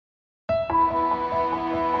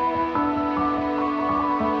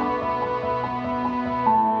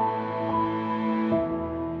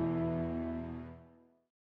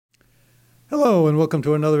Hello, and welcome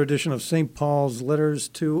to another edition of St. Paul's Letters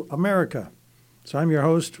to America. So I'm your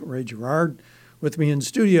host, Ray Gerard. With me in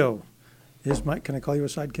studio is Mike. Can I call you a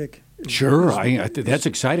sidekick? Sure. That's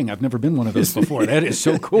exciting. I've never been one of those before. That is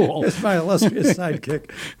so cool. It's my illustrious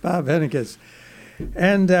sidekick, Bob Hennekes.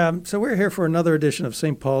 And so we're here for another edition of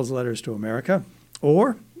St. Paul's Letters to America,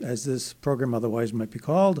 or, as this program otherwise might be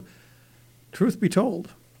called, Truth Be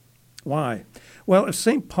Told. Why? Well, if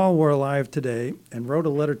St. Paul were alive today and wrote a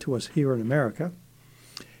letter to us here in America,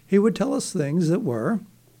 he would tell us things that were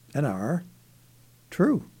and are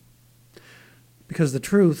true. Because the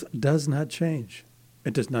truth does not change.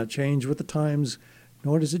 It does not change with the times,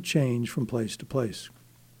 nor does it change from place to place.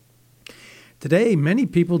 Today, many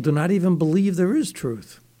people do not even believe there is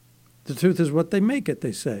truth. The truth is what they make it,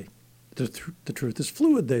 they say. The truth is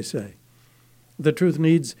fluid, they say. The truth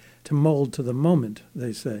needs to mold to the moment,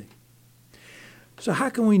 they say. So how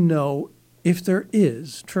can we know if there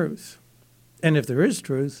is truth? And if there is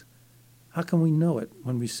truth, how can we know it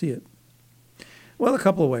when we see it? Well, a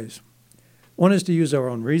couple of ways. One is to use our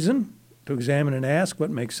own reason, to examine and ask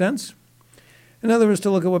what makes sense. Another is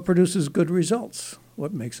to look at what produces good results,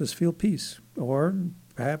 what makes us feel peace, or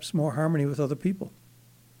perhaps more harmony with other people.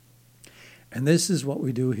 And this is what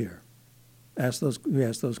we do here. We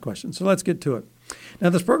ask those questions. So let's get to it. Now,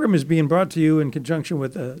 this program is being brought to you in conjunction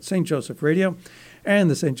with St. Joseph Radio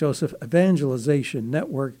and the St. Joseph Evangelization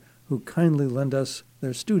Network, who kindly lend us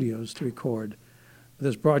their studios to record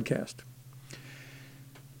this broadcast.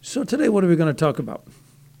 So today, what are we going to talk about?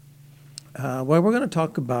 Well, we're going to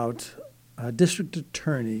talk about a district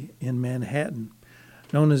attorney in Manhattan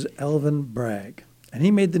known as Alvin Bragg. And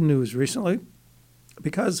he made the news recently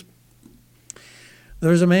because there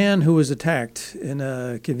was a man who was attacked in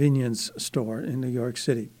a convenience store in New York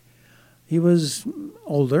City. He was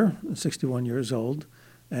older, 61 years old,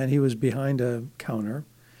 and he was behind a counter.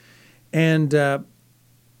 And there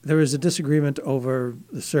was a disagreement over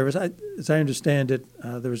the service. As I understand it,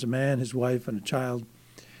 there was a man, his wife, and a child,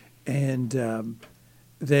 and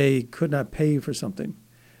they could not pay for something.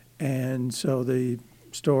 And so the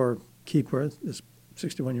storekeeper, this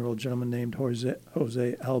 61-year-old gentleman named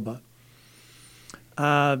Jose Alba,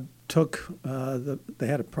 they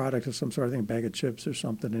had a product of some sort, I think a bag of chips or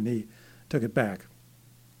something, and he took it back.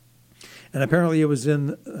 And apparently it was in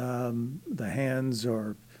the hands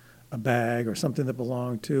or a bag or something that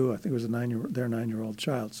belonged to, I think it was their 9-year-old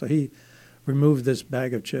child. So he removed this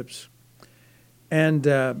bag of chips. And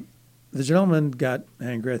the gentleman got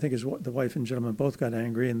angry. I think the wife and gentleman both got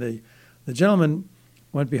angry. And the gentleman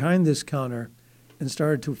went behind this counter and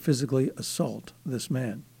started to physically assault this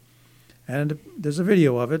man. And there's a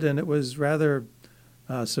video of it, and it was rather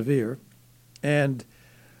severe. And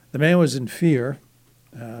the man was in fear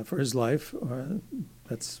for his life.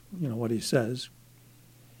 That's what he says.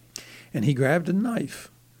 And he grabbed a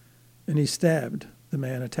knife, and he stabbed the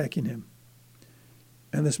man attacking him.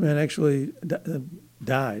 And this man actually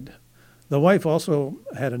died. The wife also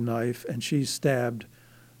had a knife, and she stabbed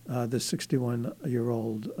this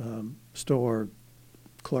 61-year-old store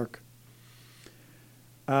clerk.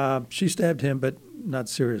 She stabbed him, but not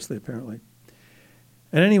seriously, apparently.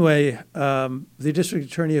 And anyway, the district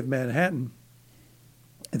attorney of Manhattan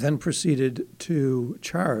then proceeded to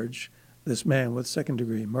charge this man with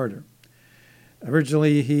second-degree murder.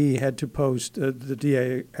 Originally, he had to post, the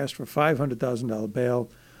DA asked for $500,000 bail.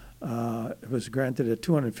 It was granted at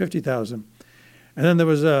 $250,000. And then there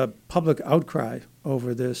was a public outcry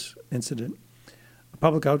over this incident, a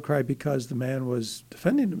public outcry because the man was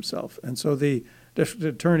defending himself. And so the district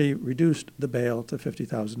attorney reduced the bail to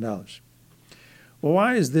 $50,000. Well,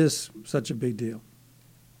 why is this such a big deal?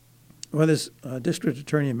 Well, this district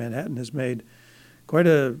attorney in Manhattan has made quite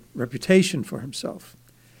a reputation for himself.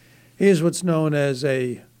 He is what's known as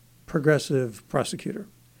a progressive prosecutor.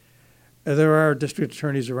 There are district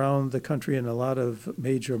attorneys around the country in a lot of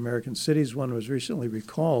major American cities. One was recently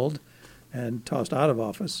recalled and tossed out of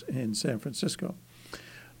office in San Francisco.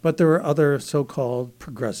 But there are other so-called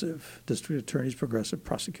progressive district attorneys, progressive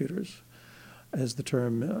prosecutors, as the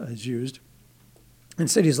term is used, in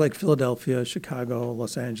cities like Philadelphia, Chicago,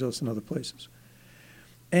 Los Angeles, and other places.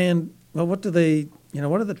 And, well, what are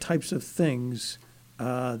the types of things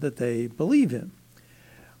that they believe in?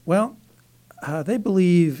 Well, they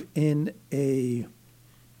believe in a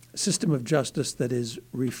system of justice that is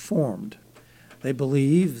reformed. They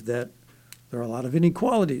believe that there are a lot of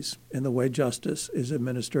inequalities in the way justice is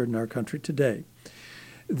administered in our country today,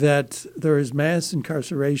 that there is mass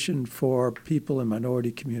incarceration for people in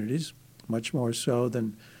minority communities, much more so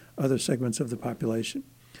than other segments of the population,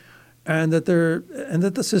 and that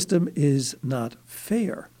the system is not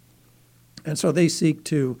fair. And so they seek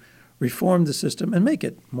to reform the system and make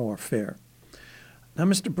it more fair. Now,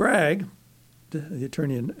 Mr. Bragg, the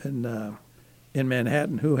attorney in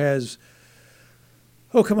Manhattan, who has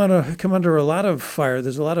come under a lot of fire.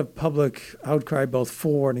 There's a lot of public outcry both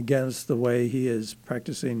for and against the way he is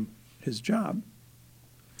practicing his job.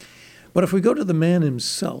 But if we go to the man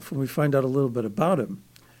himself and we find out a little bit about him,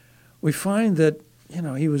 we find that,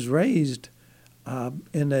 he was raised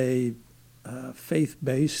in a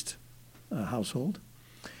faith-based household.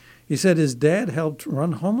 He said his dad helped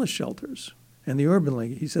run homeless shelters and the Urban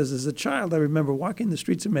League. He says, as a child, I remember walking the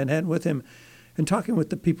streets of Manhattan with him and talking with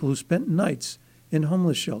the people who spent nights in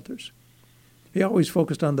homeless shelters. He always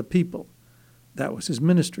focused on the people. That was his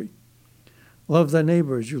ministry. Love thy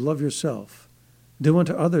neighbor as you love yourself. Do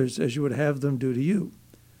unto others as you would have them do to you.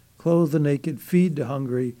 Clothe the naked, feed the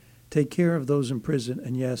hungry, take care of those in prison,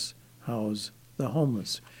 and yes, house the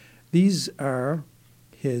homeless. These are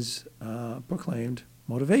his proclaimed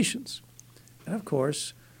motivations. And of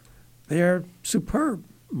course, they are superb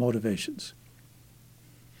motivations.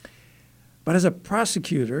 But as a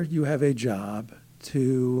prosecutor, you have a job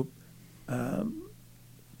to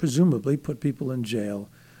presumably put people in jail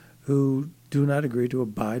who do not agree to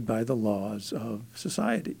abide by the laws of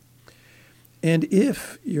society. And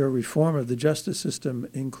if your reform of the justice system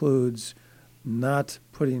includes not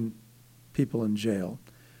putting people in jail,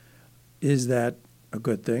 is that a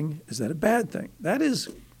good thing? Is that a bad thing? That is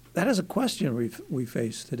a question we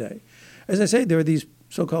face today. As I say, there are these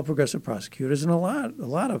so-called progressive prosecutors in a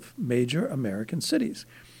lot of major American cities,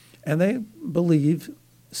 and they believe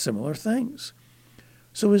similar things.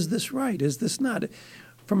 So is this right? Is this not?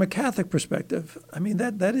 From a Catholic perspective,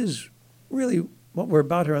 that is really what we're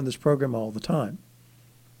about here on this program all the time,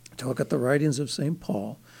 to look at the writings of St.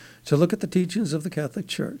 Paul, to look at the teachings of the Catholic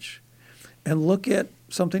Church, and look at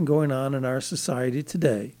something going on in our society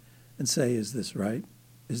today and say, is this right?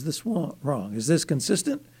 Is this wrong? Is this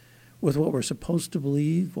consistent with what we're supposed to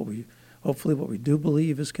believe, what we do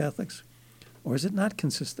believe as Catholics? Or is it not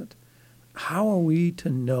consistent? How are we to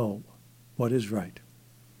know what is right?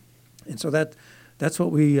 And so that's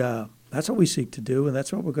what we seek to do, and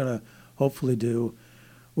that's what we're going to hopefully do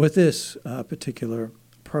with this particular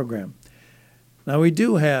program. Now, we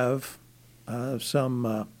do have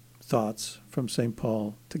some thoughts from St.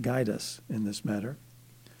 Paul to guide us in this matter,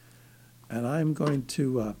 and I'm going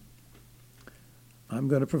to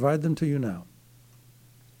provide them to you now.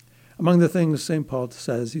 Among the things St. Paul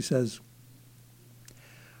says, he says,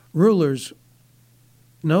 "Rulers,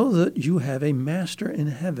 know that you have a master in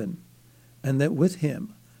heaven, and that with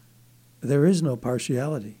him there is no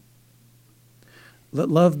partiality. Let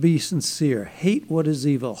love be sincere. Hate what is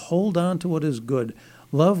evil. Hold on to what is good.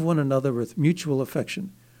 Love one another with mutual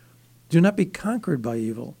affection. Do not be conquered by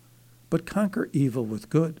evil, but conquer evil with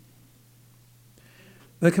good.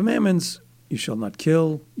 The commandments, you shall not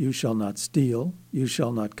kill, you shall not steal, you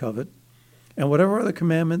shall not covet, and whatever other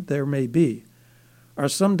commandment there may be, are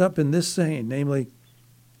summed up in this saying, namely,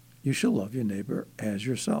 you shall love your neighbor as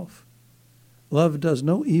yourself. Love does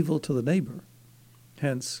no evil to the neighbor.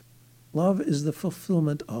 Hence, love is the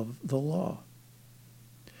fulfillment of the law.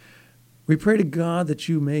 We pray to God that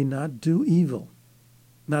you may not do evil,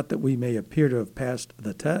 not that we may appear to have passed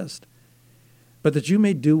the test, but that you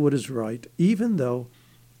may do what is right, even though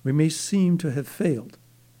we may seem to have failed.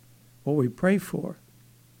 What we pray for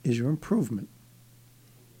is your improvement.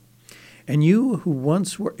 And you who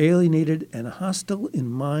once were alienated and hostile in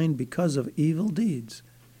mind because of evil deeds,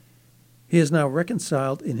 he is now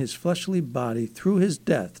reconciled in his fleshly body through his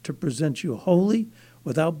death to present you holy,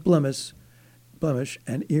 without blemish,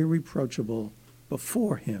 and irreproachable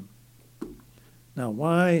before him." Now,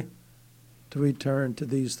 why do we turn to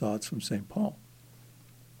these thoughts from St. Paul?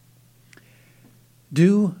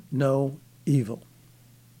 Do no evil.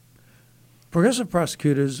 Progressive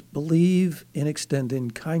prosecutors believe in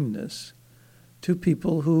extending kindness to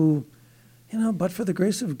people who, but for the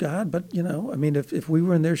grace of God, if we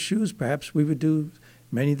were in their shoes, perhaps we would do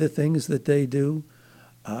many of the things that they do.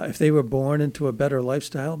 If they were born into a better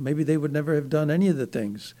lifestyle, maybe they would never have done any of the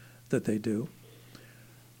things that they do.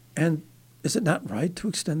 And is it not right to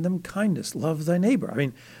extend them kindness? Love thy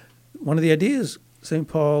neighbor. One of the ideas St.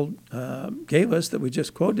 Paul gave us that we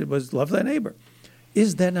just quoted was love thy neighbor.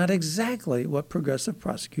 Is that not exactly what progressive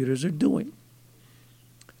prosecutors are doing?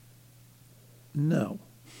 No.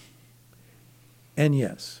 And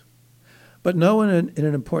yes. But no in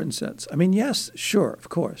an important sense. Yes, sure, of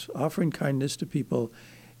course, offering kindness to people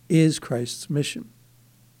is Christ's mission.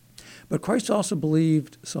 But Christ also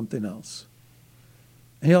believed something else.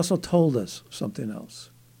 And he also told us something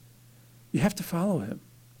else. You have to follow him.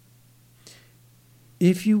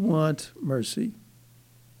 If you want mercy,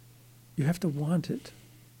 You have to want it.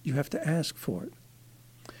 You have to ask for it.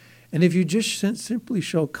 And if you just simply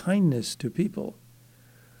show kindness to people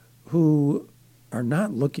who are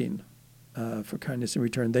not looking for kindness in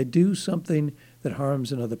return, they do something that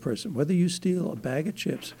harms another person, whether you steal a bag of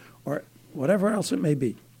chips or whatever else it may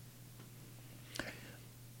be,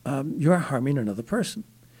 you are harming another person.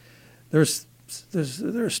 There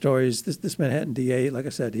are stories. This Manhattan DA, like I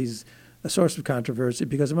said, he's a source of controversy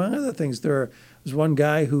because, among other things, there was one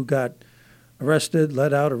guy who got arrested,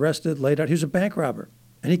 let out, arrested, laid out. He was a bank robber,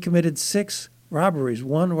 and he committed 6 robberies,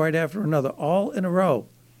 one right after another, all in a row.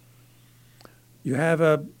 You have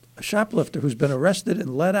a shoplifter who's been arrested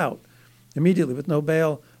and let out immediately with no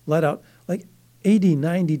bail, let out like 80,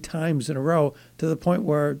 90 times in a row, to the point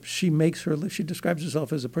where she describes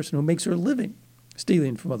herself as a person who makes her living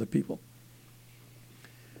stealing from other people.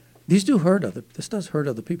 This does hurt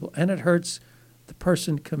other people, and it hurts the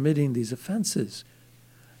person committing these offenses.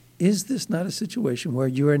 Is this not a situation where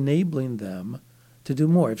you're enabling them to do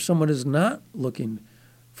more? If someone is not looking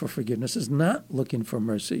for forgiveness, is not looking for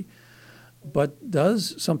mercy, but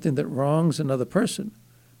does something that wrongs another person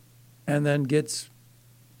and then gets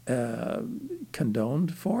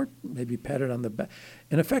condoned for it, maybe patted on the back,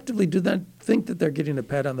 and effectively do not think that they're getting a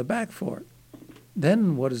pat on the back for it,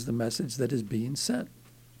 then what is the message that is being sent?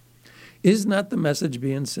 Is not the message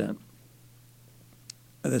being sent,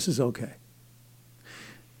 this is okay?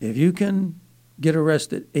 If you can get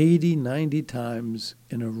arrested 80, 90 times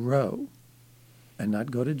in a row and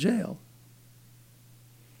not go to jail,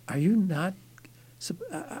 are you not,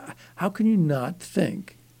 how can you not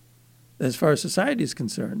think, as far as society is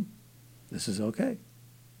concerned, this is okay?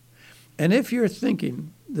 And if you're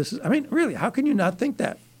thinking really, how can you not think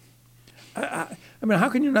that? How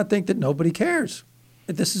can you not think that nobody cares?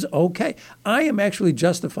 That this is okay? I am actually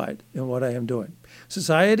justified in what I am doing.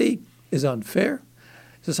 Society is unfair.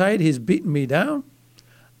 Society has beaten me down.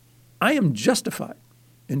 I am justified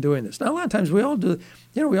in doing this. Now, a lot of times we all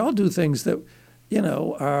do things that,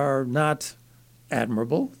 are not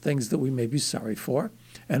admirable, things that we may be sorry for.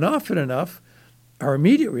 And often enough, our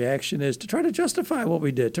immediate reaction is to try to justify what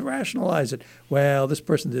we did, to rationalize it. Well, this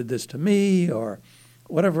person did this to me, or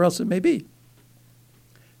whatever else it may be.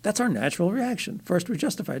 That's our natural reaction. First, we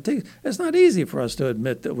justify it. It's not easy for us to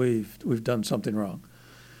admit that we've done something wrong.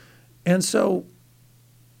 And so,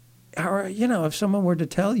 if someone were to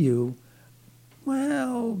tell you,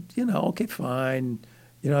 well, okay, fine,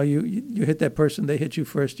 you hit that person, they hit you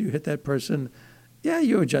first, you hit that person, yeah,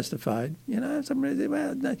 you were justified. Somebody,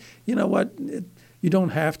 well, you know what, you don't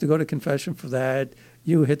have to go to confession for that.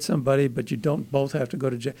 You hit somebody, but you don't both have to go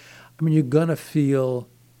to jail. You're gonna feel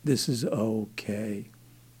this is okay.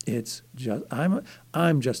 It's just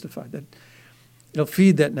I'm justified. That it'll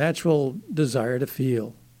feed that natural desire to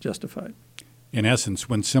feel justified. In essence,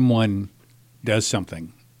 when someone does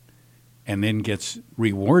something and then gets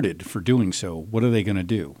rewarded for doing so, what are they going to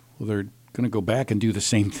do? Well, they're going to go back and do the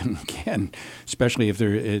same thing again, especially if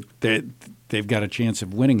they've got a chance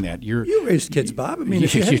of winning that. You raised kids, Bob.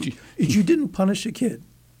 If you didn't punish a kid,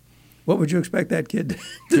 what would you expect that kid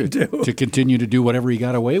to do? To continue to do whatever he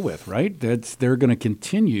got away with, right? They're going to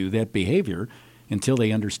continue that behavior until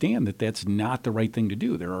they understand that that's not the right thing to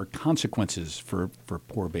do. There are consequences for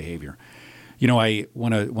poor behavior.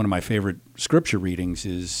 One of my favorite scripture readings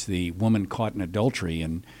is the woman caught in adultery,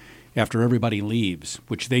 and after everybody leaves,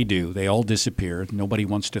 which they do, they all disappear. Nobody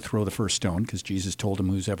wants to throw the first stone because Jesus told him,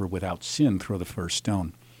 who's ever without sin, throw the first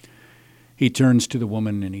stone. He turns to the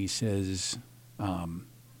woman and he says,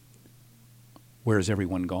 where's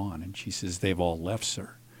everyone gone? And she says, they've all left,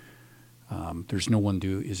 sir.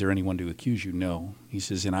 Is there anyone to accuse you? No. He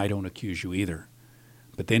says, and I don't accuse you either.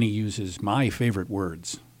 But then he uses my favorite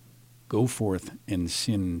words, go forth and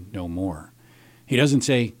sin no more. He doesn't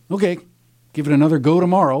say, okay, give it another go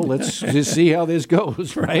tomorrow. Let's just see how this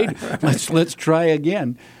goes, right? Let's try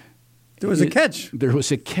again. There was a catch. There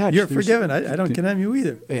was a catch. You're forgiven. I don't condemn you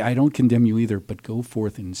either. I don't condemn you either, but go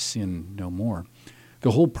forth and sin no more.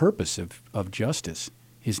 The whole purpose of justice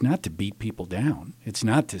is not to beat people down. It's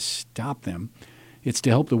not to stop them. It's to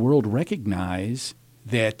help the world recognize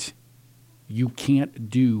that you can't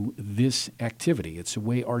do this activity. It's the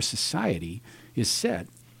way our society is set.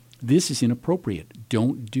 This is inappropriate.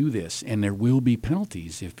 Don't do this. And there will be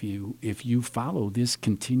penalties if you follow this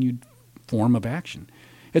continued form of action.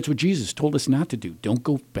 It's what Jesus told us not to do. Don't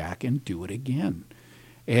go back and do it again.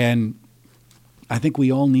 And I think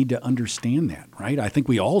we all need to understand that, right? I think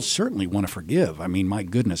we all certainly want to forgive. My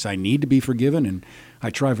goodness, I need to be forgiven, and I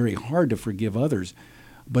try very hard to forgive others.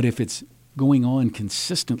 But if it's going on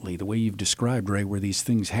consistently, the way you've described, Ray, where these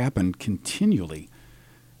things happen continually,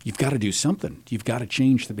 you've got to do something. You've got to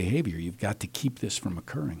change the behavior. You've got to keep this from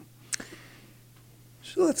occurring.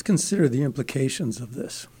 So let's consider the implications of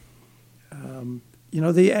this.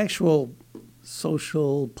 The actual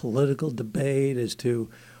social, political debate as to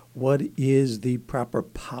what is the proper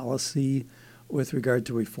policy with regard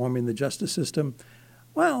to reforming the justice system,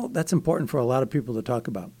 well, that's important for a lot of people to talk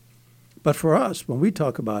about. But for us, when we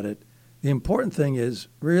talk about it, the important thing is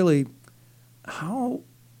really how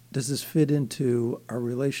does this fit into our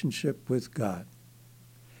relationship with God?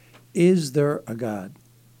 Is there a God?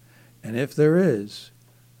 And if there is,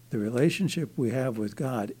 the relationship we have with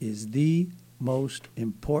God is the most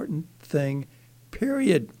important thing,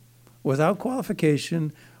 period. Without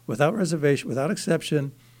qualification, without reservation, without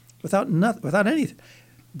exception, without anything.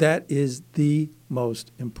 That is the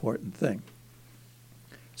most important thing.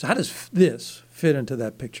 So how does this fit into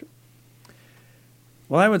that picture?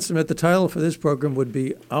 Well, I would submit the title for this program would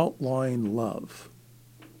be Outlawing Love.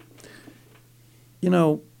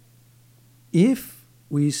 If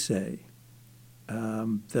we say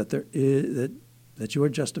that you are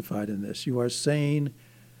justified in this, you are saying,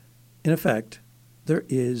 in effect, there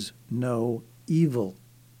is no evil.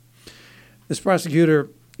 This prosecutor,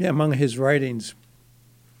 among his writings,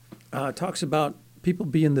 talks about people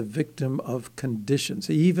being the victim of conditions.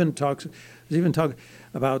 He even talks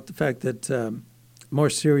about the fact that more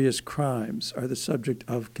serious crimes are the subject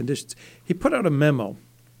of conditions. He put out a memo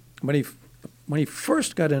when he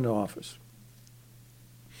first got into office.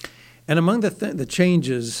 And among the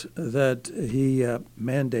changes that he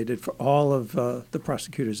mandated for all of the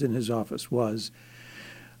prosecutors in his office was,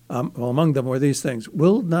 among them were these things: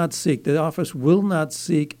 the office will not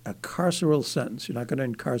seek a carceral sentence. You're not going to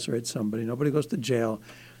incarcerate somebody. Nobody goes to jail,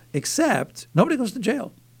 except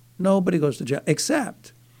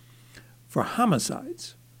for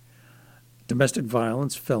homicides, domestic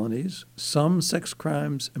violence, felonies, some sex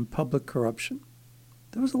crimes, and public corruption.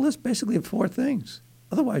 There was a list basically of 4 things.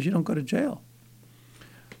 Otherwise, you don't go to jail.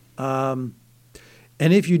 And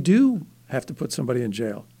if you do have to put somebody in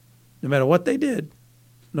jail, no matter what they did,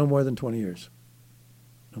 no more than 20 years.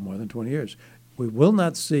 No more than 20 years. We will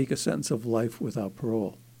not seek a sentence of life without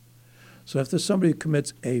parole. So if there's somebody who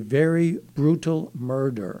commits a very brutal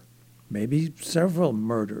murder, maybe several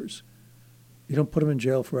murders, you don't put them in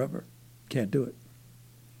jail forever. Can't do it.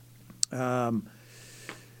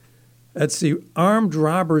 Let's see. Armed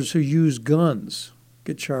robbers who use guns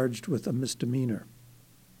get charged with a misdemeanor.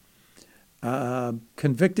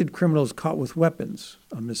 Convicted criminals caught with weapons,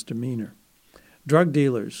 a misdemeanor. Drug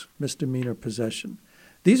dealers, misdemeanor possession.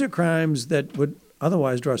 These are crimes that would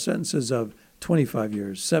otherwise draw sentences of 25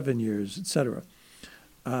 years, 7 years, etc.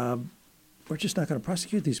 We're just not going to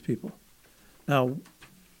prosecute these people. Now,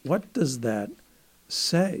 what does that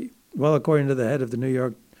say? Well, according to the head of the New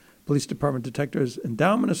York Police Department Detectives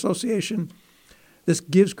Endowment Association, this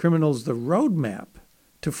gives criminals the roadmap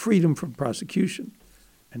to freedom from prosecution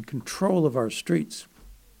and control of our streets.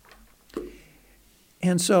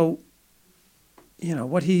 And so,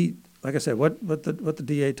 what the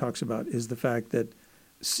DA talks about is the fact that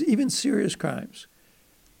even serious crimes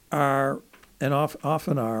are and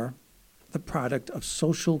often are the product of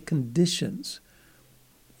social conditions.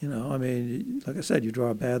 Like I said, you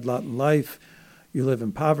draw a bad lot in life, you live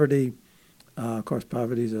in poverty. Of course,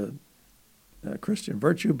 poverty is a Christian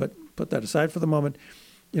virtue, but put that aside for the moment.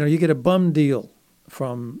 You get a bum deal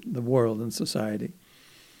from the world and society.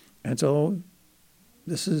 And so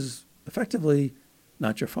this is effectively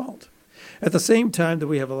not your fault. At the same time that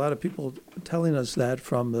we have a lot of people telling us that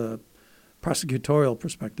from the prosecutorial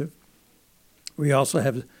perspective, we also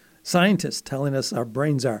have scientists telling us our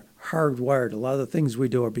brains are hardwired. A lot of the things we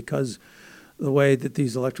do are because the way that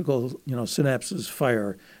these electrical, synapses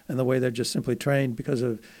fire, and the way they're just simply trained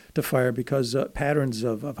to fire, because patterns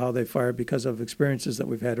of how they fire, because of experiences that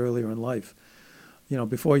we've had earlier in life.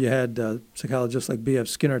 Before you had psychologists like B.F.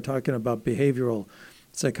 Skinner talking about behavioral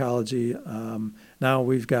psychology. Now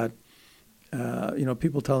we've got,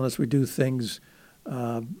 people telling us we do things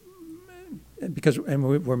because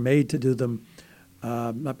we're made to do them,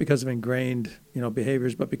 not because of ingrained,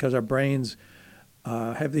 behaviors, but because our brains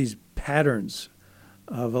have these patterns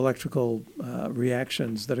of electrical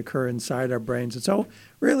reactions that occur inside our brains. And so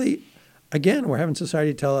really, again, we're having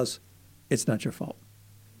society tell us it's not your fault.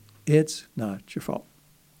 It's not your fault.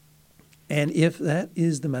 And if that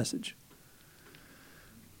is the message,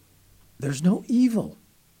 there's no evil.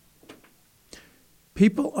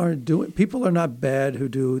 People are not bad who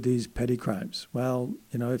do these petty crimes. Well,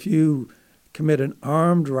 if you commit an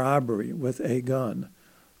armed robbery with a gun,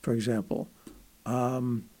 for example,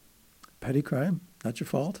 petty crime, not your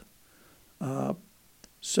fault.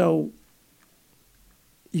 So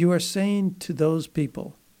you are saying to those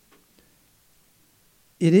people,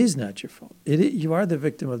 it is not your fault. You are the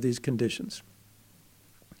victim of these conditions.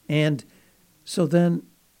 And so then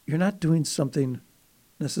you're not doing something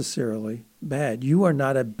necessarily bad. You are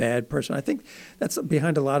not a bad person. I think that's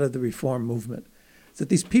behind a lot of the reform movement, that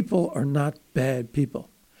these people are not bad people.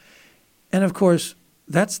 And of course,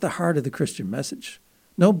 that's the heart of the Christian message.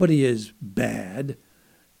 Nobody is bad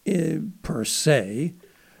per se.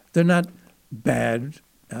 They're not bad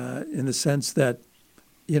in the sense that,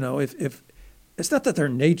 if it's not that their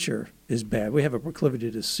nature is bad. We have a proclivity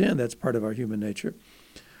to sin. That's part of our human nature.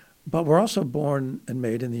 But we're also born and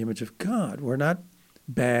made in the image of God. We're not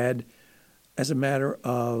bad as a matter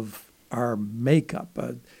of our makeup,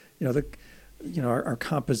 our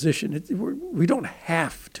composition. We don't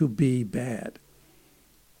have to be bad.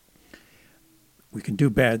 We can do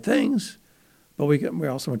bad things, but we're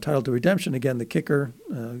also entitled to redemption. Again, the kicker,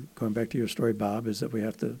 going back to your story, Bob, is that we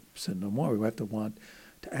have to sin no more. We have to want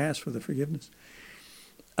to ask for the forgiveness.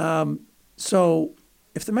 So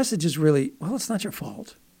if the message is really, well, it's not your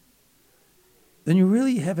fault, then you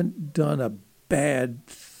really haven't done a bad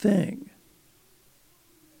thing.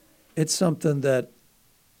 It's something that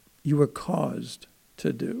you were caused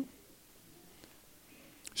to do.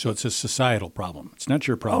 So it's a societal problem. It's not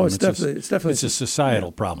your problem. Oh, it's definitely a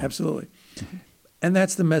societal problem. Absolutely. Mm-hmm. And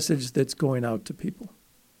that's the message that's going out to people.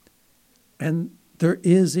 And there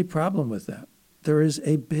is a problem with that. There is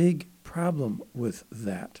a big problem with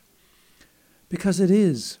that. Because it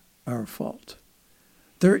is our fault.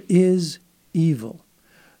 There is evil.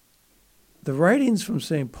 The writings from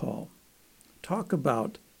St. Paul talk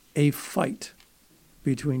about a fight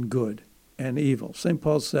between good and evil. St.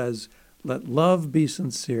 Paul says, let love be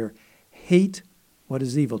sincere, hate what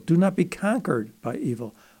is evil. Do not be conquered by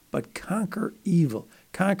evil, but conquer evil.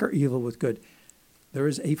 Conquer evil with good. There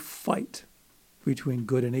is a fight between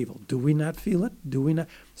good and evil. Do we not feel it? Do we not?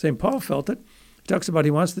 St. Paul felt it. He talks about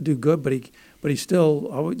he wants to do good, but he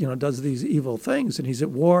still does these evil things, and he's at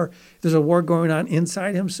war. There's a war going on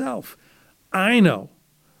inside himself. I know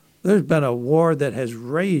there's been a war that has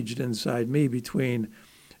raged inside me between,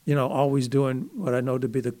 always doing what I know to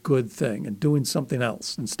be the good thing and doing something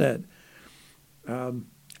else instead.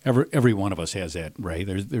 Every one of us has that, Ray.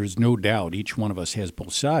 There's no doubt. Each one of us has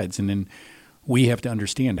both sides, and then we have to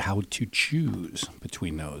understand how to choose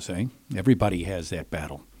between those. Everybody has that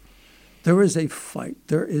battle. There is a fight.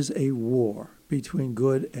 There is a war between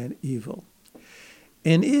good and evil.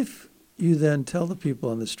 And if you then tell the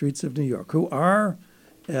people on the streets of New York who are,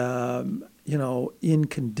 in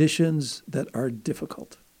conditions that are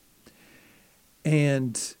difficult,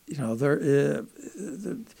 and they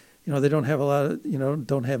don't have a lot of,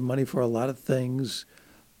 don't have money for a lot of things,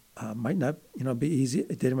 might not, be easy.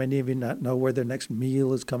 They might even not know where their next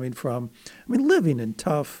meal is coming from. I mean, living in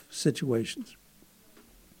tough situations.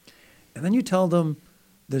 And then you tell them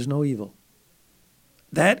there's no evil.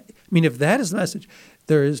 If that is the message,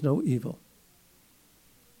 there is no evil.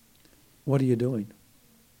 What are you doing?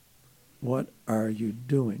 What are you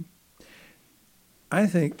doing? I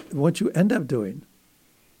think what you end up doing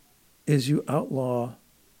is you outlaw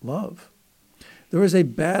love. There is a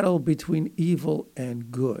battle between evil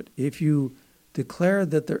and good. If you declare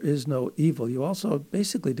that there is no evil, you also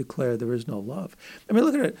basically declare there is no love.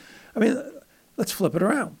 Look at it. Let's flip it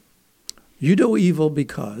around. You do evil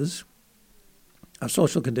because of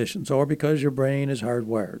social conditions or because your brain is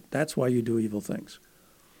hardwired. That's why you do evil things.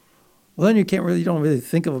 Well, then you don't really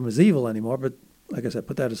think of them as evil anymore. But like I said,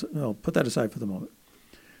 put that aside for the moment.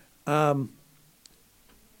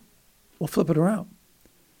 We'll flip it around.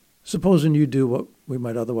 Supposing you do what we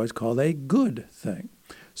might otherwise call a good thing.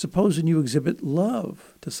 Supposing you exhibit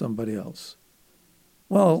love to somebody else.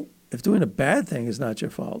 Well, if doing a bad thing is not your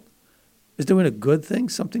fault, is doing a good thing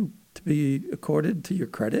something to be accorded to your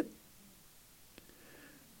credit?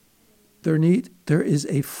 There is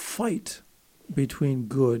a fight between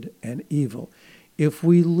good and evil. If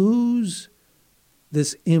we lose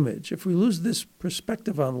this image, if we lose this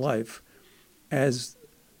perspective on life as,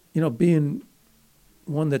 being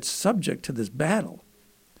one that's subject to this battle,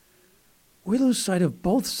 we lose sight of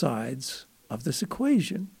both sides of this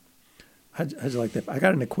equation. How'd you like that? I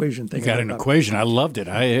got an equation thing. You got an equation. I loved it.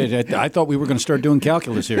 I thought we were going to start doing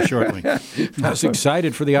calculus here shortly. I was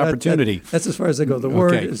excited for the opportunity. That's as far as I go. The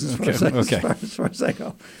word is as far as I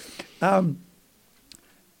go.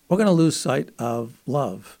 We're going to lose sight of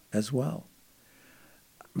love as well.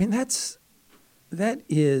 That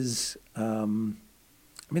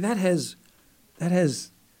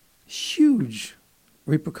has huge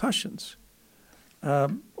repercussions.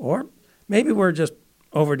 Or maybe we're just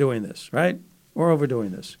overdoing this, right? We're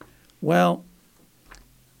overdoing this. Well,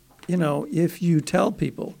 if you tell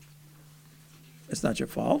people it's not your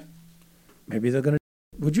fault, maybe they're going to.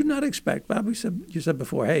 Would you not expect, Bob? You said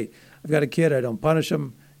before, hey, I've got a kid, I don't punish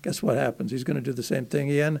him. Guess what happens? He's going to do the same thing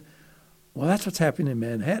again. Well, that's what's happening in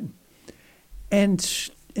Manhattan. And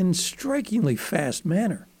in strikingly fast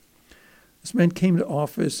manner. This man came to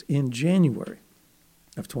office in January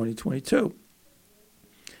of 2022.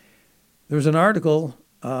 There was an article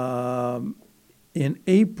in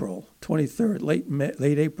April 23rd,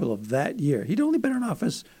 late April of that year. He'd only been in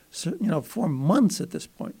office, 4 months at this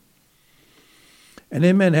point. And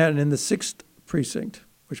in Manhattan, in the 6th precinct,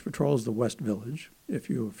 which patrols the West Village, if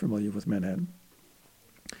you're familiar with Manhattan,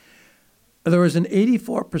 there was an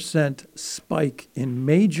 84% spike in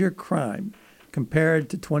major crime compared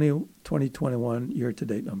to 2021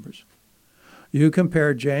 year-to-date numbers. You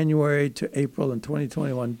compare January to April in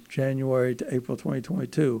 2021, January to April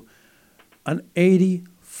 2022, an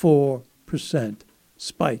 84%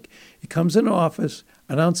 spike. He comes into office,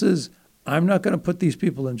 announces, I'm not going to put these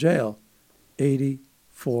people in jail, 84%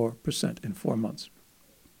 in 4 months.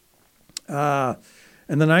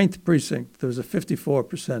 In the 9th precinct, there was a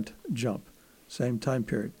 54% jump, same time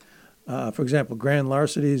period. For example, grand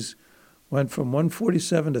larcenies went from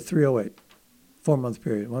 147 to 308, 4-month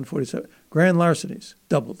period, 147. Grand larcenies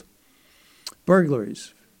doubled.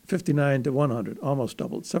 Burglaries, 59 to 100, almost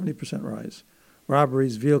doubled, 70% rise.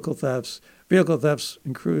 Robberies, vehicle thefts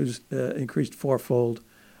increased fourfold.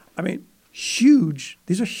 I mean, huge.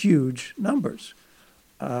 These are huge numbers.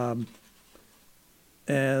 And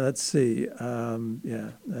let's see.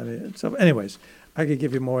 So anyways, I could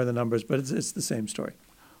give you more of the numbers, but it's the same story.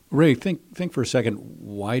 Ray, think for a second,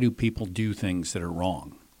 why do people do things that are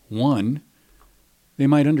wrong? One, they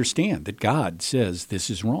might understand that God says this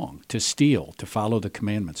is wrong, to steal, to follow the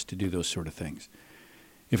commandments, to do those sort of things.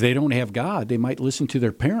 If they don't have God, they might listen to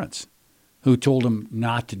their parents who told them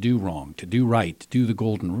not to do wrong, to do right, to do the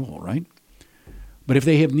golden rule, right? But if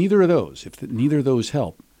they have neither of those, if neither of those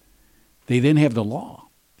help, they then have the law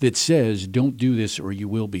that says don't do this or you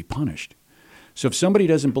will be punished. So if somebody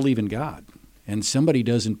doesn't believe in God and somebody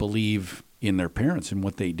doesn't believe in their parents and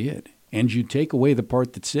what they did, and you take away the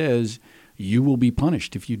part that says you will be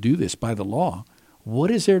punished if you do this by the law, what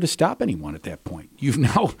is there to stop anyone at that point? You've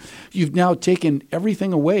now taken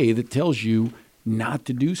everything away that tells you not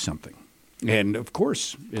to do something. And, of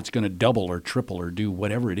course, it's going to double or triple or do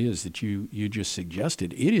whatever it is that you just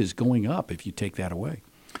suggested. It is going up if you take that away.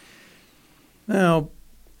 Now,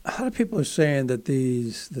 a lot of people are saying that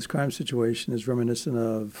this crime situation is reminiscent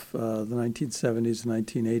of the 1970s and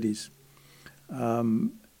 1980s.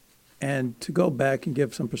 And to go back and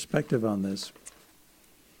give some perspective on this,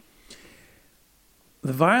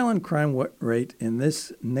 the violent crime rate in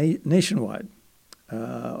this nationwide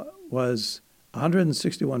was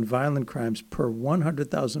 161 violent crimes per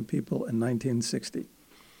 100,000 people in 1960.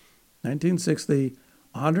 1960,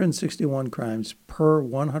 161 crimes per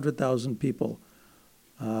 100,000 people.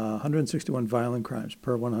 161 violent crimes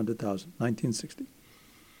per 100,000, 1960.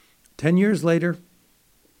 10 years later,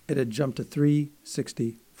 it had jumped to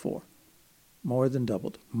 364. More than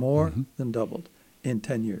doubled in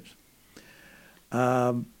 10 years.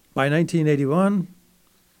 By 1981,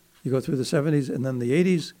 you go through the 70s and then the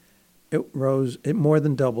 80s, it more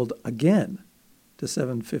than doubled again to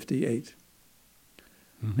 758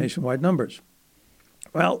 nationwide numbers.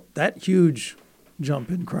 Well, that huge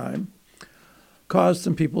jump in crime caused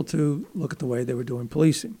some people to look at the way they were doing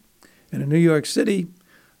policing. And in New York City,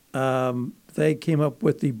 they came up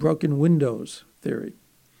with the broken windows theory.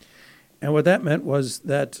 And what that meant was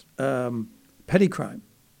that petty crime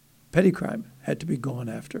had to be gone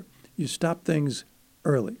after. You stop things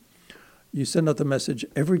early. You send out the message,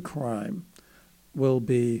 every crime will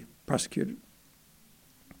be prosecuted.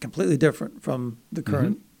 Completely different from the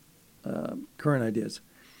current ideas.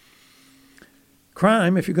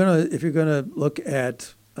 Crime, if you're gonna look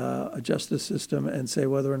at a justice system and say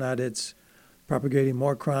whether or not it's propagating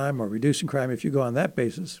more crime or reducing crime, if you go on that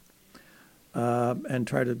basis and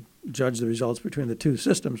try to judge the results between the two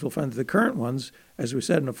systems, we'll find that the current ones, as we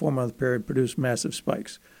said, in a 4-month period, produce massive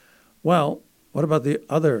spikes. Well, what about the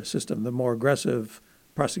other system, the more aggressive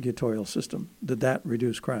prosecutorial system? Did that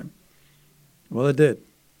reduce crime? Well, it did.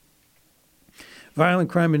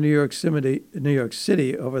 Violent crime in New York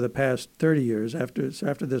City over the past 30 years, after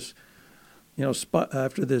this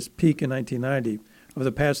peak in 1990, over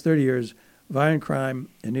the past 30 years, violent crime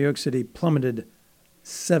in New York City plummeted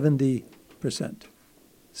 70%.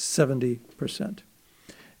 70%.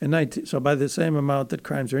 So by the same amount that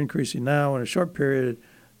crimes are increasing now, in a short period,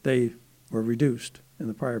 they were reduced in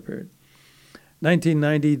the prior period. In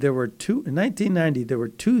 1990, there were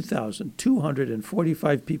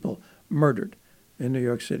 2,245 people murdered in New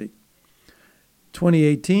York City.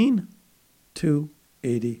 2018,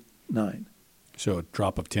 289. So a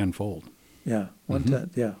drop of tenfold. Yeah,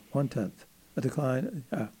 one-tenth. Yeah, one-tenth. A decline.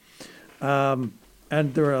 Yeah. And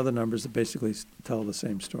there are other numbers that basically tell the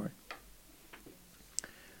same story.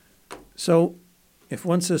 So if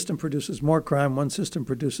one system produces more crime, one system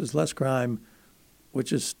produces less crime,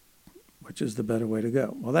 which is the better way to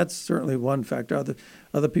go? Well, that's certainly one factor.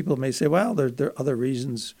 Other people may say, well, there are other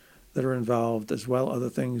reasons that are involved as well, other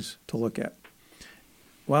things to look at.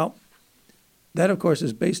 Well, that, of course,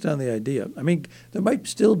 is based on the idea. I mean, there might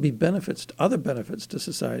still be other benefits to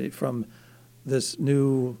society from this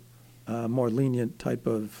new, more lenient type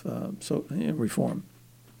of reform.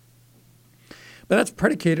 But that's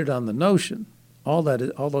predicated on the notion, all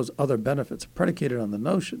those other benefits are predicated on the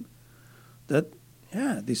notion that,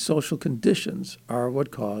 these social conditions are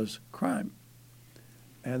what cause crime.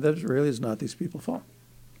 And that really is not these people's fault.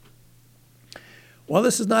 Well,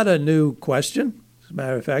 this is not a new question. As a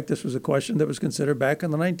matter of fact, this was a question that was considered back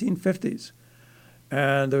in the 1950s.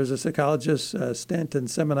 And there was a psychologist, Stanton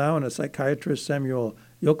Seminow, and a psychiatrist, Samuel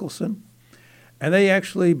Yockelson. And they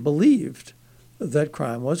actually believed that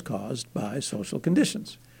crime was caused by social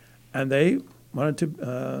conditions. And they wanted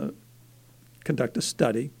to conduct a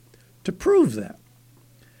study to prove that.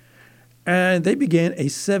 And they began a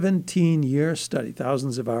 17-year study,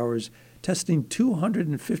 thousands of hours, testing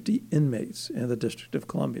 250 inmates in the District of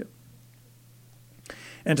Columbia.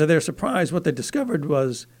 And to their surprise, what they discovered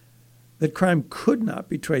was that crime could not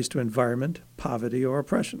be traced to environment, poverty, or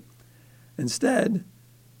oppression. Instead,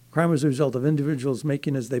 crime was the result of individuals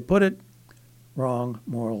making, as they put it, wrong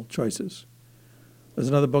moral choices. There's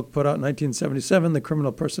another book put out in 1977, The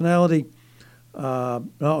Criminal Personality.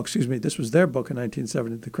 This was their book in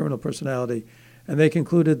 1970, The Criminal Personality. And they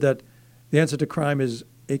concluded that the answer to crime is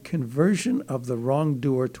a conversion of the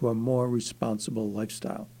wrongdoer to a more responsible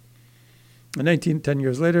lifestyle. And 10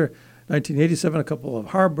 years later, 1987, a couple of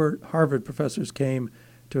Harvard professors came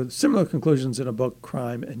to similar conclusions in a book,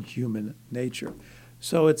 Crime and Human Nature.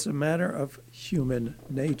 So it's a matter of human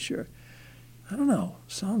nature. I don't know,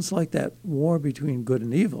 sounds like that war between good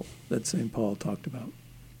and evil that St. Paul talked about.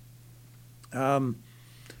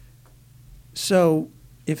 So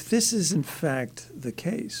if this is in fact the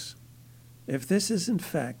case,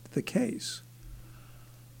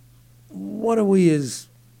 what are we as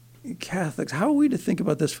Catholics, how are we to think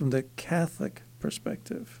about this from the Catholic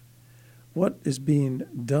perspective? What is being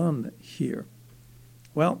done here?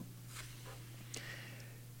 Well,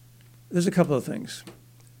 there's a couple of things.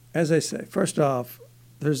 As I say, first off,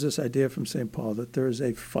 there's this idea from St. Paul that there is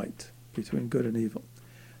a fight between good and evil.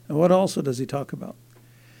 And what also does he talk about?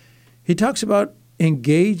 He talks about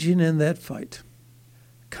engaging in that fight,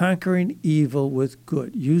 conquering evil with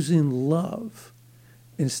good, using love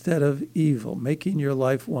instead of evil, making your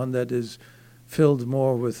life one that is filled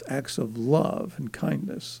more with acts of love and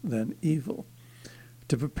kindness than evil,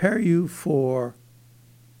 to prepare you for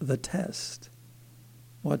the test.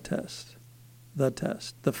 What test? The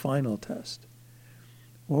test, the final test.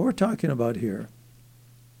 What we're talking about here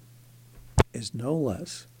is no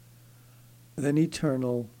less than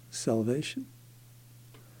eternal salvation.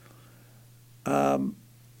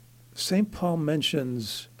 St. Paul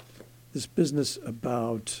mentions this business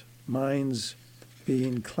about minds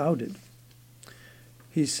being clouded.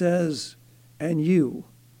 He says, and you,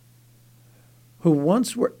 who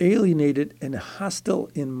once were alienated and hostile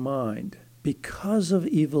in mind because of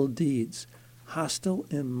evil deeds, hostile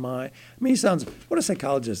in mind. I mean, he sounds, what a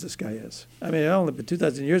psychologist this guy is. I mean, only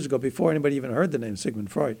 2,000 years ago, before anybody even heard the name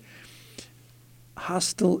Sigmund Freud.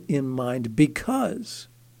 Hostile in mind because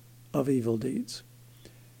of evil deeds.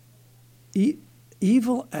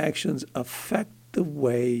 Evil actions affect the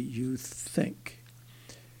way you think.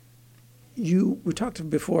 We talked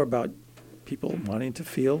before about people wanting to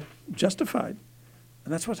feel justified.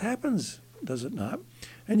 And that's what happens, does it not?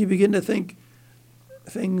 And you begin to think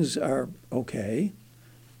things are okay,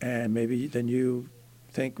 and maybe then you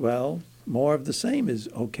think, well, more of the same is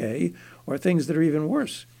okay, or things that are even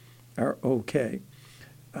worse are okay.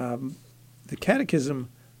 The Catechism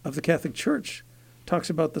of the Catholic Church talks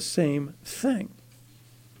about the same thing.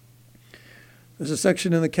 There's a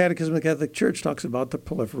section in the Catechism of the Catholic Church talks about the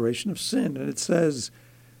proliferation of sin, and it says,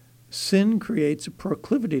 sin creates a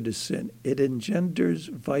proclivity to sin. It engenders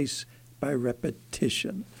vice by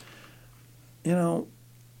repetition. You know,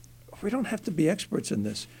 we don't have to be experts in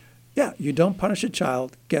this. Yeah, you don't punish a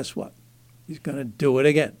child, guess what? He's going to do it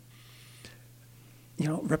again. You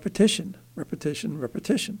know, repetition.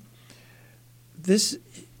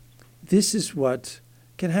 this is what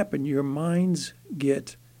can happen. Your minds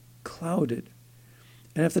get clouded.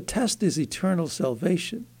 And if the test is eternal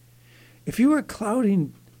salvation, if you are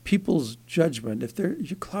clouding people's judgment, if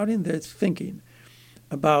you're clouding their thinking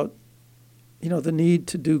about, the need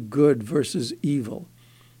to do good versus evil,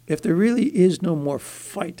 if there really is no more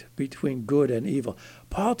fight between good and evil,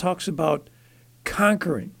 Paul talks about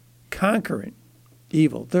conquering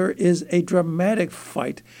evil. There is a dramatic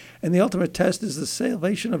fight, and the ultimate test is the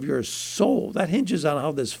salvation of your soul. That hinges on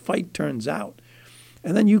how this fight turns out.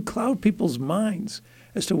 And then you cloud people's minds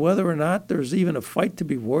as to whether or not there's even a fight to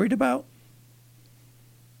be worried about.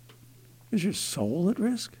 Is your soul at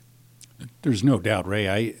risk? There's no doubt, Ray.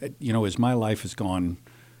 As my life has gone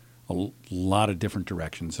a lot of different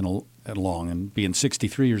directions and along, and being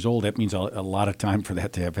 63 years old, that means a lot of time for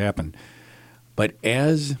that to have happened. But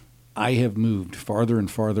as I have moved farther and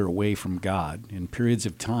farther away from God in periods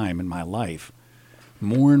of time in my life,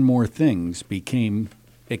 more and more things became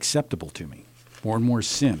acceptable to me, more and more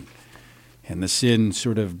sin. And the sin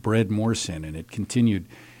sort of bred more sin, and it continued.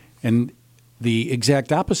 And the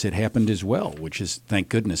exact opposite happened as well, which is, thank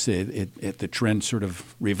goodness, the trend sort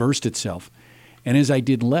of reversed itself. And as I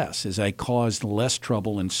did less, as I caused less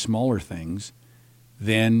trouble in smaller things,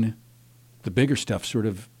 then the bigger stuff sort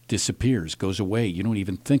of disappears, goes away. You don't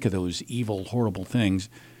even think of those evil, horrible things.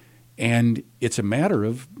 And it's a matter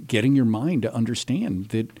of getting your mind to understand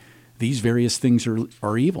that these various things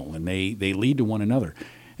are evil, and they lead to one another.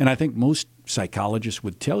 And I think most psychologists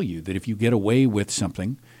would tell you that if you get away with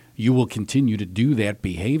something, you will continue to do that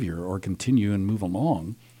behavior or continue and move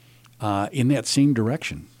along in that same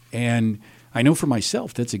direction. And I know for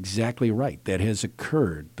myself that's exactly right. That has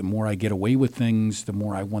occurred. The more I get away with things, the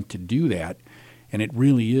more I want to do that. And it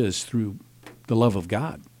really is through the love of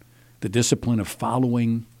God, the discipline of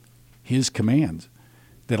following His commands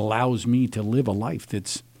that allows me to live a life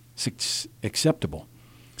that's acceptable,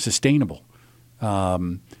 sustainable,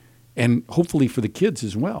 and hopefully for the kids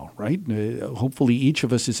as well, right? Hopefully each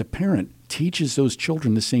of us as a parent teaches those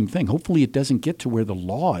children the same thing. Hopefully it doesn't get to where the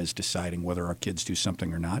law is deciding whether our kids do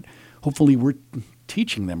something or not. Hopefully we're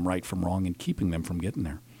teaching them right from wrong and keeping them from getting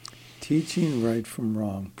there. Teaching right from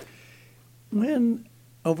wrong. When,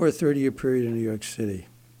 over a 30-year period in New York City,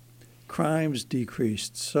 crimes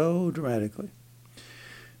decreased so dramatically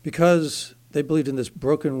because they believed in this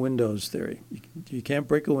broken windows theory. You can't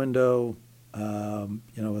break a window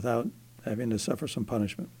without having to suffer some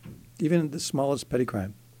punishment. Even the smallest petty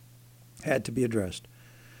crime had to be addressed.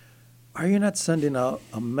 Are you not sending out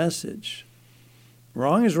a message?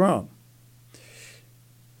 Wrong is wrong.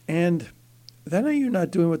 And then are you not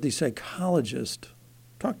doing what the psychologist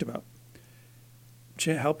talked about?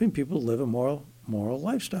 Helping people live a moral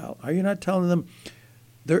lifestyle. Are you not telling them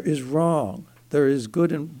there is wrong, there is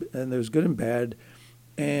good and there's good and bad,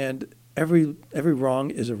 and every wrong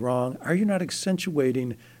is a wrong? Are you not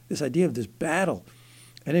accentuating this idea of this battle?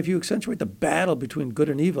 And if you accentuate the battle between good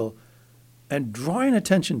and evil and drawing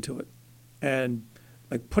attention to it and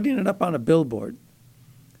like putting it up on a billboard,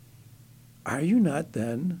 are you not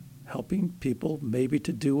then helping people maybe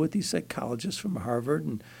to do what these psychologists from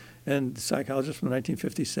Harvard and the psychologists from the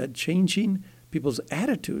 1950s said, changing people's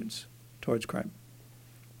attitudes towards crime?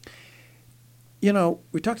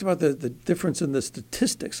 We talked about the difference in the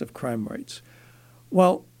statistics of crime rates.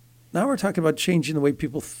 Well, now we're talking about changing the way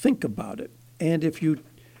people think about it. And if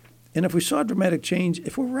we saw a dramatic change,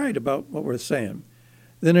 if we're right about what we're saying,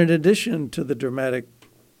 then in addition to the dramatic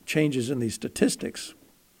changes in these statistics,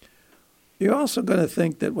 you're also going to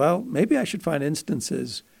think that, well, maybe I should find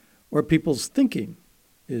instances where people's thinking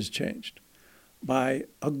is changed by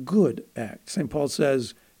a good act. St. Paul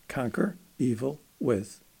says, conquer evil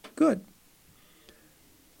with good.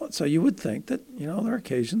 So you would think that, there are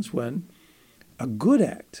occasions when a good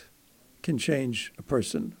act can change a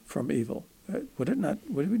person from evil. Would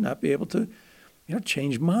we not be able to,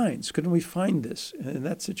 change minds? Couldn't we find this in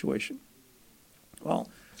that situation? Well,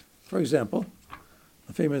 for example,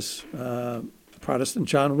 the famous Protestant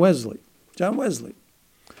John Wesley. John Wesley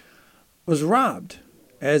was robbed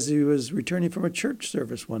as he was returning from a church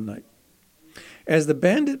service one night. As the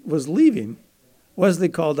bandit was leaving, Wesley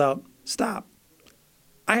called out, "Stop.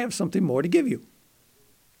 I have something more to give you."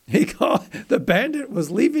 The bandit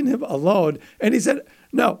was leaving him alone, and he said,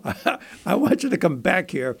 "No, I want you to come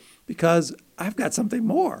back here because I've got something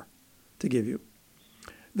more to give you."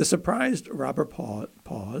 The surprised robber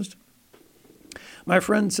paused. "My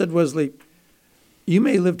friend," said Wesley, "you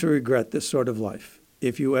may live to regret this sort of life.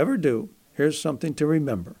 If you ever do, here's something to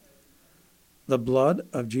remember. The blood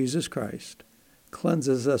of Jesus Christ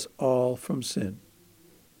cleanses us all from sin."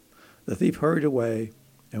 The thief hurried away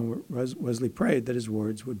And Wesley prayed that his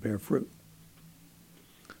words would bear fruit.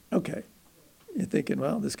 Okay. You're thinking,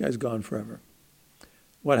 well, this guy's gone forever.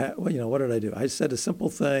 What did I do? I said a simple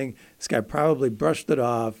thing. This guy probably brushed it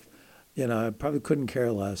off. I probably couldn't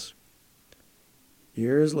care less.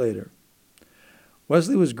 Years later,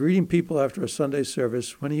 Wesley was greeting people after a Sunday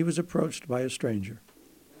service when he was approached by a stranger.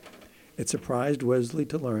 It surprised Wesley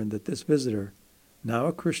to learn that this visitor, now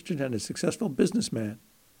a Christian and a successful businessman,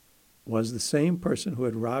 was the same person who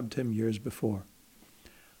had robbed him years before.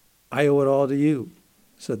 "I owe it all to you,"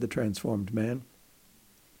 said the transformed man.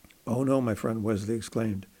 "Oh no, my friend," Wesley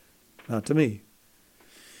exclaimed, "not to me,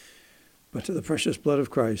 but to the precious blood of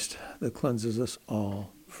Christ that cleanses us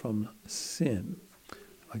all from sin."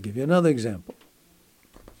 I'll give you another example.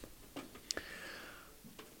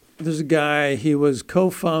 There's a guy, he was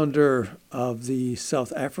co-founder of the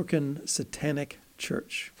South African Satanic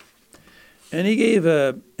Church. And he gave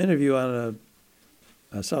an interview on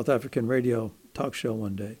a South African radio talk show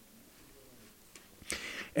one day.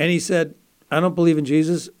 And he said, "I don't believe in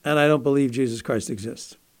Jesus, and I don't believe Jesus Christ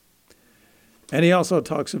exists." And he also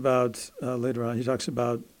talks about, later on, he talks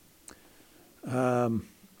about,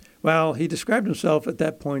 he described himself at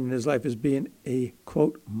that point in his life as being a,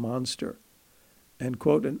 quote, monster, and,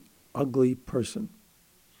 quote, an ugly person.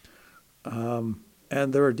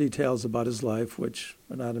 And there are details about his life which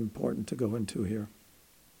are not important to go into here.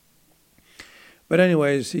 But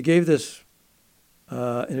anyways, he gave this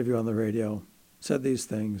interview on the radio, said these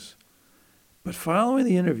things. But following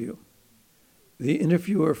the interview, the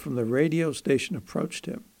interviewer from the radio station approached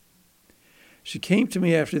him. She came to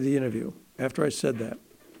me after the interview, after I said that,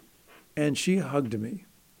 and she hugged me.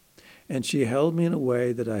 And she held me in a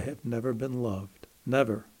way that I have never been loved.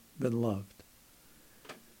 Never been loved.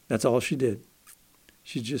 That's all she did.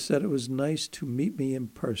 She just said it was nice to meet me in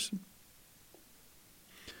person.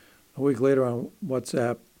 A week later on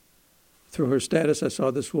WhatsApp, through her status, I saw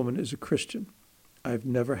this woman is a Christian. I've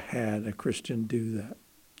never had a Christian do that.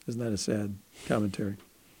 Isn't that a sad commentary?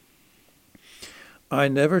 I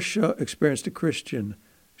never experienced a Christian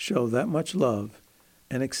show that much love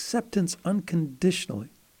and acceptance unconditionally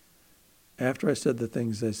after I said the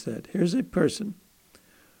things I said. Here's a person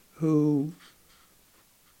who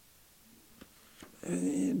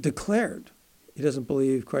declared he doesn't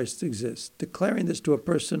believe Christ exists, declaring this to a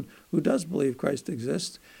person who does believe Christ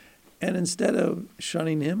exists, and instead of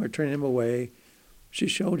shunning him or turning him away, she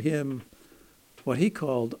showed him what he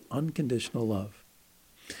called unconditional love.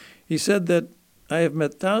 He said that, "I have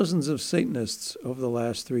met thousands of Satanists over the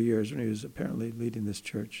last 3 years," when he was apparently leading this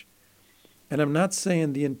church. "And I'm not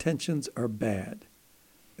saying the intentions are bad.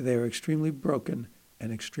 They are extremely broken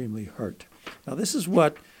and extremely hurt." Now, this is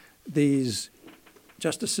what these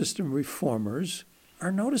justice system reformers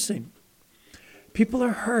are noticing. People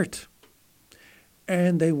are hurt,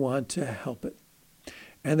 and they want to help it.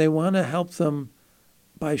 And they want to help them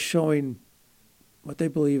by showing what they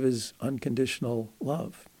believe is unconditional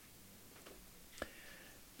love.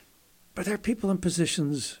 But there are people in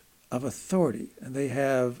positions of authority, and they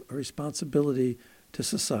have a responsibility to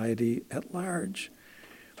society at large.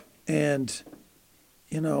 And,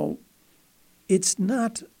 it's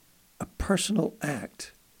not a personal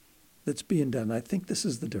act that's being done. I think this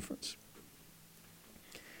is the difference.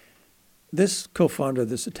 This co-founder of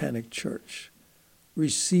the Satanic Church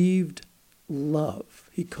received love.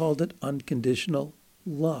 He called it unconditional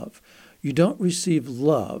love. You don't receive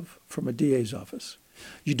love from a DA's office.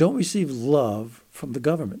 You don't receive love from the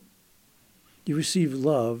government. You receive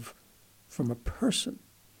love from a person.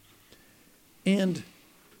 And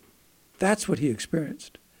that's what he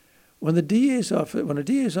experienced. When a DA's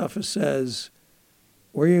office says,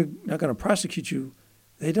 "We're not going to prosecute you,"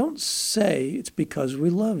 they don't say it's because we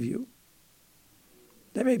love you.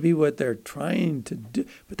 That may be what they're trying to do,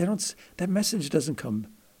 but that message doesn't come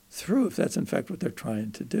through if that's in fact what they're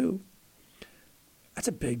trying to do. That's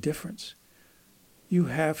a big difference. You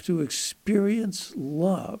have to experience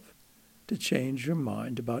love to change your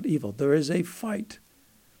mind about evil. There is a fight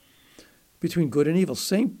between good and evil.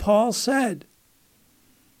 St. Paul said,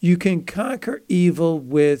 you can conquer evil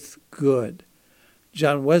with good.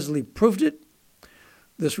 John Wesley proved it.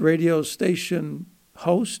 This radio station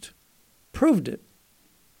host proved it.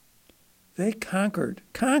 They conquered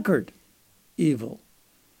evil.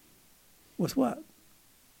 With what?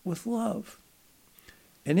 With love.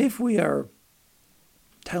 And if we are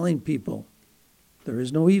telling people there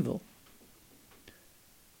is no evil,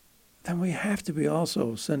 then we have to be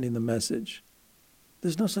also sending the message,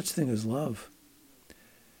 there's no such thing as love.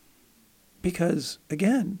 Because,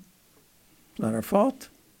 again, it's not our fault.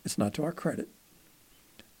 It's not to our credit.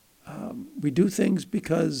 We do things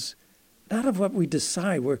because not of what we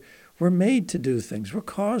decide. We're made to do things. We're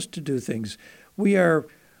caused to do things. We are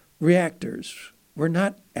reactors. We're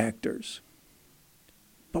not actors.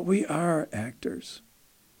 But we are actors.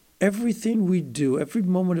 Everything we do, every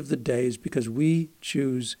moment of the day is because we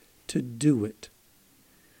choose to do it.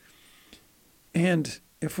 And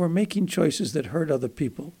if we're making choices that hurt other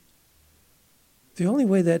people, the only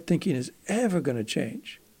way that thinking is ever going to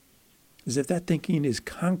change is if that thinking is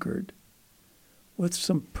conquered with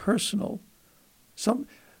some personal, some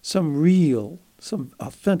real, some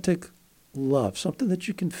authentic love, something that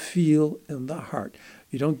you can feel in the heart.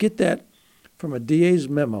 You don't get that from a DA's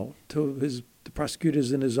memo to the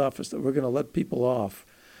prosecutors in his office that we're going to let people off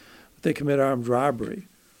if they commit armed robbery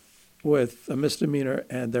with a misdemeanor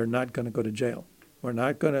and they're not going to go to jail. We're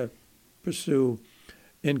not going to pursue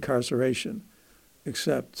incarceration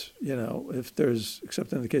except in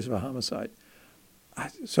the case of a homicide.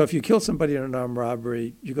 So if you kill somebody in an armed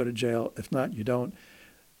robbery, you go to jail. If not, you don't.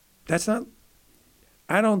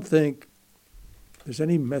 I don't think there's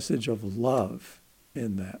any message of love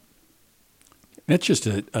in that. That's just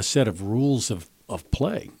a set of rules of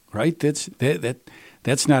play, right? That's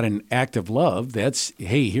not an act of love. That's,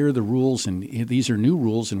 hey, here are the rules, and these are new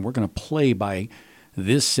rules, and we're going to play by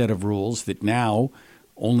this set of rules that now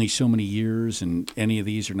only so many years, and any of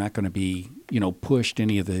these are not going to be, pushed.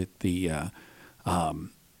 Any of the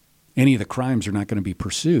crimes are not going to be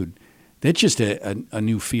pursued. That's just a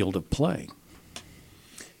new field of play.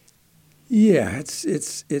 Yeah,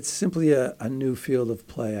 it's simply a new field of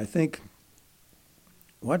play. I think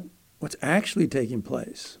what's actually taking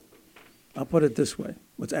place, I'll put it this way,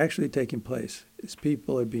 what's actually taking place is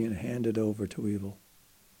people are being handed over to evil.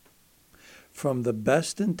 From the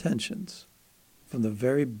best intentions, from the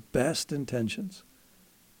very best intentions,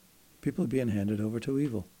 people are being handed over to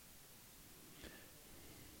evil.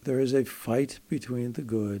 There is a fight between the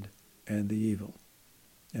good and the evil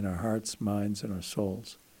in our hearts, minds, and our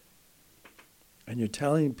souls. And you're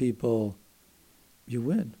telling people, you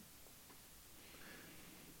win.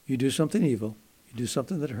 You do something evil. You do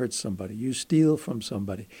something that hurts somebody. You steal from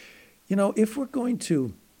somebody. If we're going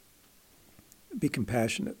to be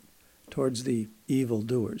compassionate towards the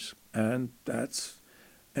evildoers, and that's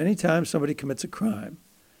anytime somebody commits a crime,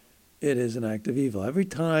 it is an act of evil. Every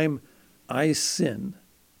time I sin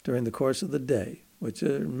during the course of the day, which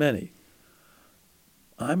are many,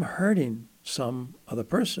 I'm hurting some other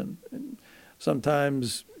person. And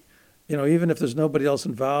sometimes, even if there's nobody else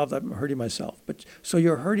involved, I'm hurting myself. But so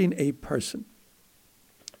you're hurting a person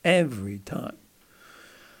every time.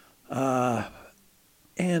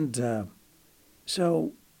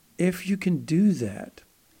 So if you can do that,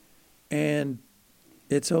 and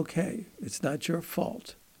it's okay, it's not your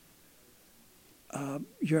fault,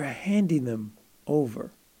 you're handing them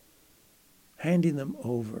over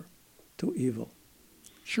to evil.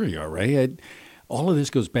 Sure you are, Ray. All of this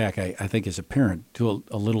goes back, I think, as a parent, to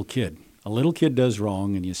a little kid. A little kid does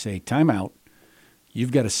wrong, and you say, time out.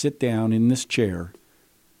 You've got to sit down in this chair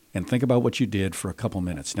and think about what you did for a couple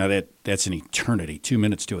minutes. Now, that's an eternity. 2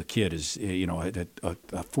 minutes to a kid is, a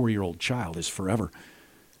 4-year-old child is forever.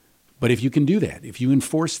 But if you can do that, if you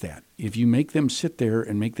enforce that, if you make them sit there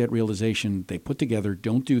and make that realization, they put together,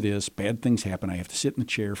 don't do this, bad things happen, I have to sit in the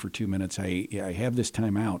chair for 2 minutes, I have this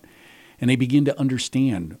time out. And they begin to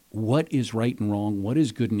understand what is right and wrong, what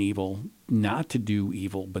is good and evil, not to do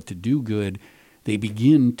evil, but to do good. They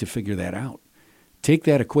begin to figure that out. Take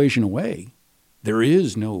that equation away, there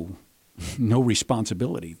is no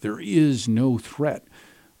responsibility. There is no threat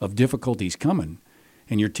of difficulties coming.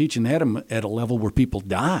 And you're teaching that at a level where people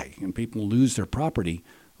die and people lose their property.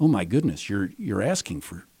 Oh my goodness, you're asking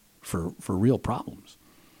for real problems.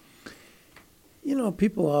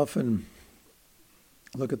 People often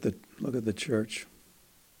look at the church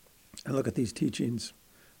and look at these teachings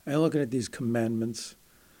and look at these commandments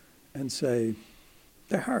and say,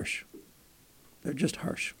 they're harsh. They're just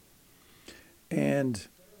harsh. And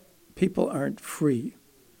people aren't free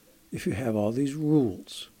if you have all these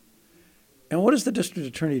rules. And what is the district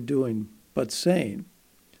attorney doing but saying,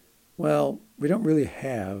 well, we don't really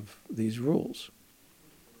have these rules.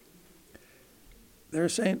 They're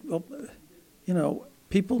saying, well,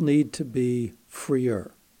 people need to be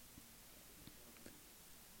freer.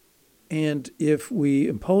 And if we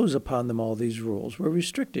impose upon them all these rules, we're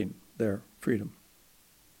restricting their freedom.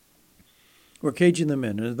 We're caging them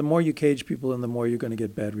in. And the more you cage people in, the more you're going to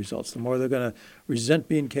get bad results. The more they're going to resent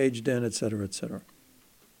being caged in, et cetera, et cetera.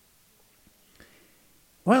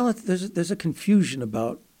 Well, there's a confusion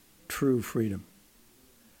about true freedom.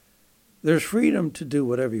 There's freedom to do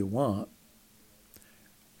whatever you want.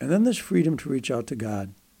 And then there's freedom to reach out to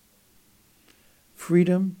God.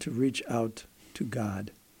 freedom to reach out to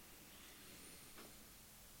God.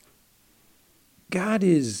 God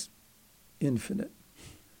is infinite.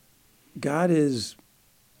 God is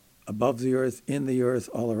above the earth, in the earth,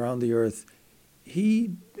 all around the earth.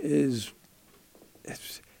 He's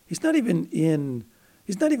not even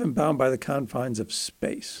bound by the confines of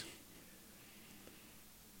space.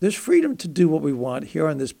 There's freedom to do what we want here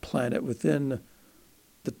on this planet within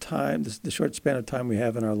the time, the short span of time we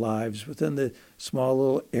have in our lives, within the small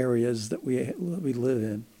little areas that we live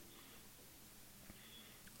in.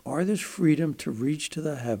 Or there's freedom to reach to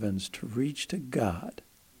the heavens, to reach to God.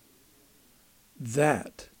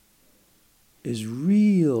 That is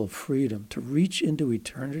real freedom, to reach into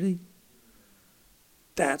eternity.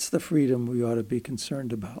 That's the freedom we ought to be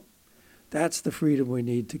concerned about. That's the freedom we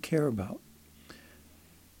need to care about.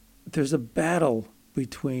 There's a battle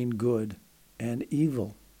between good and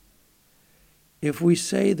evil. If we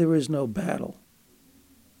say there is no battle,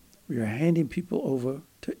 we are handing people over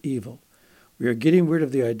to evil. We are getting rid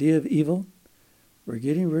of the idea of evil. We're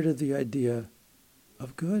getting rid of the idea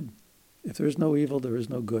of good. If there is no evil, there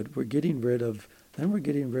is no good. We're getting rid of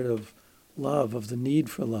love, of the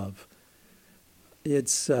need for love.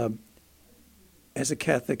 It's, as a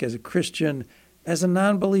Catholic, as a Christian, as a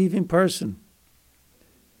non-believing person,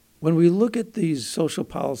 when we look at these social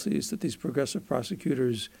policies that these progressive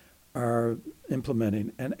prosecutors are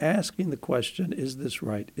implementing and asking the question, is this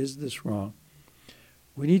right? Is this wrong?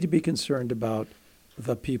 We need to be concerned about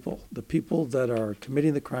the people that are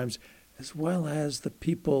committing the crimes, as well as the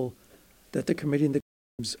people that they're committing the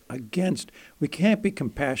crimes against. We can't be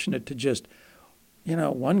compassionate to just,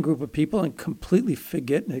 one group of people and completely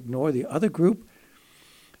forget and ignore the other group.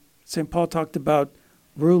 St. Paul talked about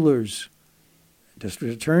rulers,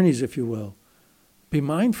 district attorneys, if you will. Be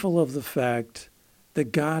mindful of the fact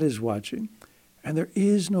that God is watching, and there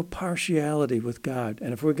is no partiality with God.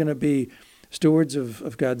 And if we're going to be stewards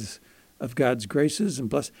of God's graces and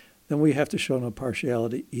blessings, then we have to show no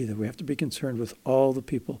partiality either. We have to be concerned with all the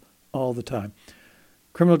people all the time.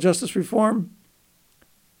 Criminal justice reform,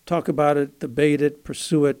 talk about it, debate it,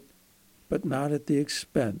 pursue it, but not at the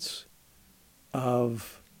expense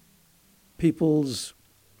of people's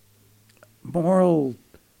moral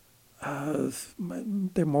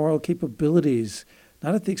capabilities,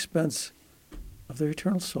 not at the expense of their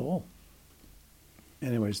eternal soul.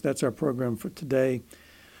 Anyways, that's our program for today.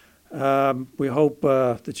 We hope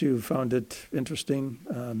that you found it interesting,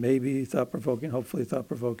 maybe thought-provoking, hopefully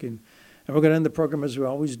thought-provoking. And we're going to end the program as we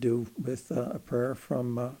always do with a prayer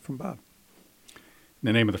from Bob. In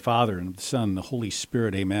the name of the Father, and of the Son, and the Holy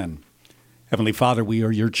Spirit, amen. Heavenly Father, we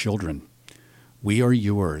are your children. We are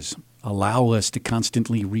yours. Allow us to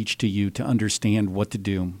constantly reach to you to understand what to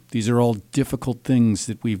do. These are all difficult things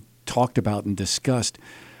that we've talked about and discussed.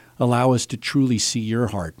 Allow us to truly see your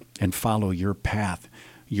heart and follow your path,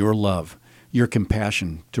 your love, your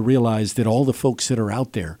compassion, to realize that all the folks that are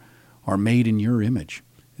out there are made in your image.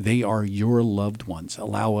 They are your loved ones.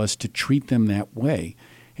 Allow us to treat them that way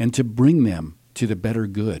and to bring them to the better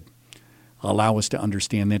good. Allow us to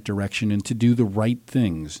understand that direction and to do the right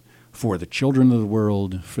things for the children of the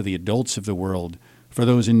world, for the adults of the world, for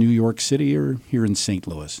those in New York City or here in St.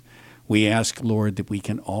 Louis. We ask, Lord, that we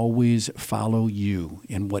can always follow you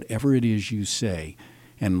in whatever it is you say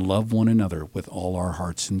and love one another with all our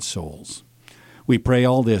hearts and souls. We pray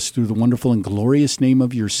all this through the wonderful and glorious name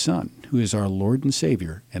of your Son, who is our Lord and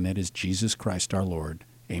Savior, and that is Jesus Christ our Lord.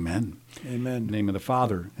 Amen. Amen. In the name of the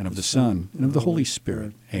Father, and of the Son, and of the Holy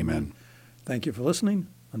Spirit. Amen. Thank you for listening.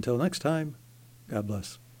 Until next time, God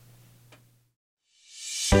bless.